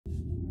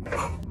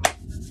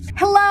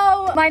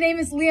Hello, my name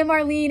is Leah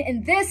Marlene,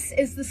 and this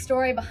is the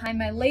story behind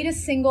my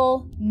latest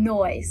single,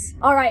 Noise.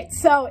 All right,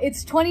 so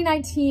it's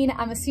 2019.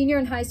 I'm a senior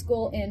in high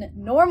school in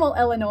Normal,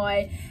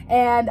 Illinois,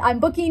 and I'm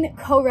booking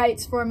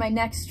co-writes for my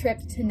next trip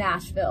to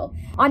Nashville.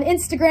 On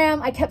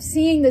Instagram, I kept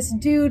seeing this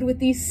dude with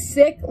these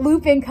sick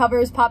loop-in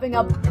covers popping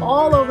up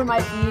all over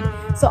my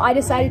feed, so I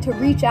decided to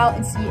reach out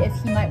and see if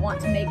he might want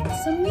to make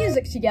some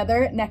music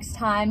together next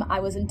time I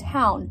was in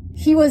town.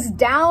 He was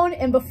down,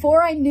 and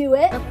before I knew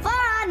it,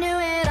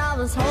 I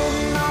was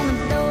holding on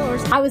the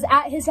doors. I was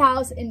at his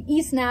house in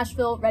East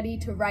Nashville ready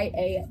to write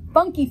a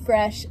funky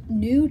fresh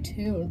new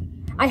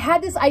tune. I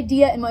had this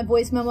idea in my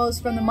voice memos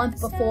from the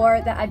month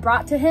before that I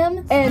brought to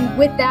him, and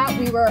with that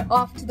we were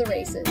off to the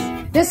races.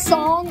 This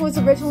song was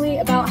originally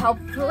about how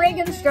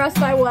friggin'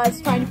 stressed I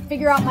was trying to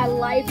figure out my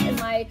life and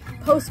my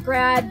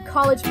post-grad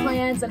college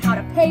plans and how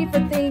to pay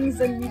for things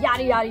and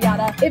yada yada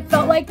yada. It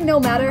felt like no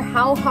matter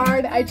how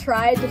hard I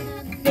tried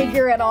to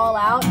figure it all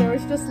out, there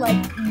was just like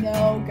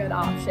no good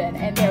option,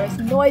 and there was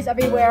noise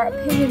everywhere,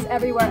 opinions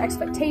everywhere,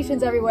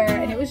 expectations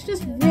everywhere, and it was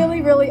just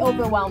really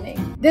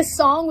overwhelming. This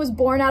song was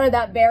born out of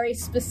that very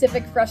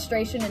specific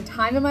frustration and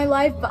time in my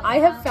life, but I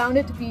have found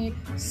it to be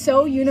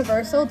so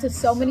universal to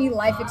so many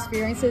life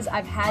experiences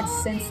I've had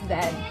since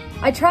then.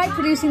 I tried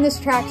producing this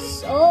track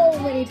so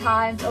many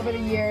times over the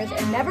years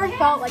and never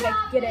felt like I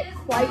could get it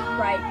quite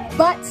right.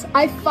 But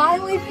I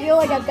finally feel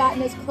like I've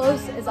gotten as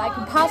close as I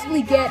can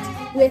possibly get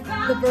with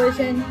the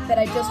version that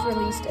I just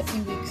released a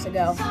few weeks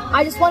ago.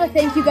 I just want to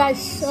thank you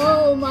guys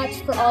so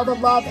much for all the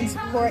love and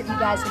support you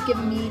guys have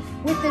given me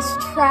with this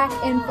track,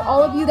 and for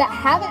all of you that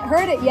haven't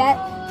heard it yet,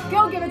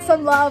 go give it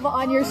some love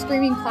on your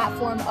streaming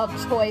platform of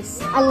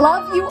choice. I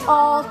love you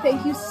all.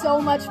 Thank you so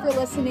much for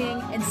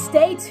listening, and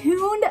stay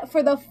tuned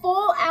for the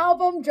full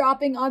album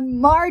dropping on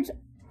March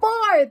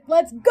 4th.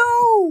 Let's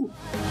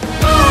go!